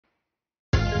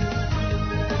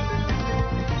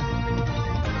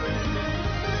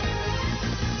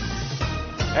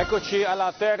Eccoci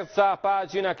alla terza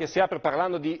pagina che si apre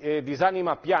parlando di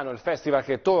Disanima Piano, il festival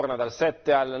che torna dal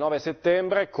 7 al 9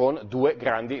 settembre con due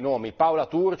grandi nomi, Paola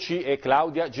Turci e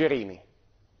Claudia Gerini.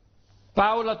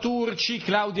 Paola Turci,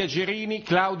 Claudia Gerini,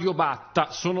 Claudio Batta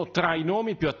sono tra i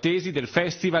nomi più attesi del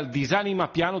Festival Disanima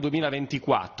Piano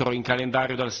 2024, in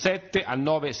calendario dal 7 al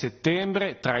 9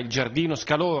 settembre tra il Giardino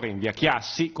Scalore in via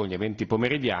Chiassi con gli eventi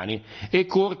pomeridiani e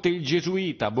Corte il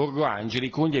Gesuita a Borgo Angeli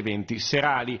con gli eventi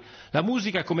serali. La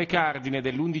musica come cardine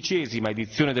dell'11ª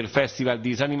edizione del Festival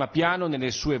Disanima Piano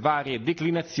nelle sue varie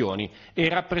declinazioni e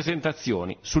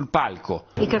rappresentazioni sul palco.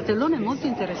 Il cartellone è molto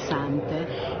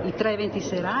interessante, i 3 eventi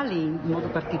serali in modo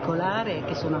particolare,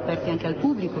 che sono aperti anche al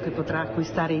pubblico che potrà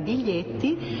acquistare i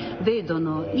biglietti,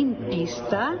 vedono in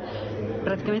pista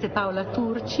praticamente Paola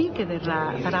Turci che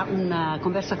farà un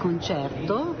conversa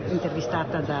concerto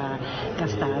intervistata da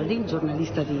Castaldi, un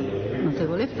giornalista di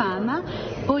notevole fama.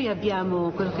 Poi abbiamo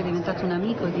quello che è diventato un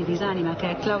amico di Disanima, che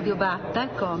è Claudio Batta,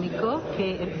 il comico,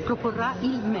 che proporrà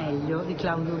il meglio di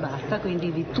Claudio Batta,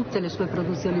 quindi di tutte le sue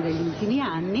produzioni degli ultimi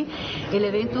anni, e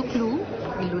l'evento clou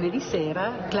il lunedì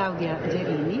sera, Claudia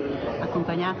Gerini,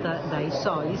 accompagnata dai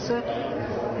Solis,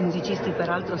 musicisti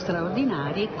peraltro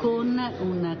straordinari, con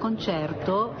un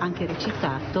concerto anche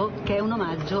recitato che è un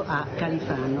omaggio a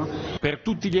Califano. Per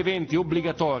tutti gli eventi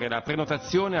obbligatoria la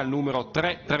prenotazione al numero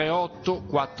 338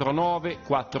 49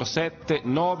 47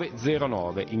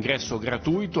 909, ingresso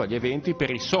gratuito agli eventi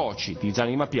per i soci di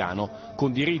Disanima Piano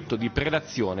con diritto di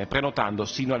prelazione prenotando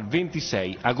sino al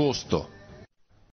 26 agosto.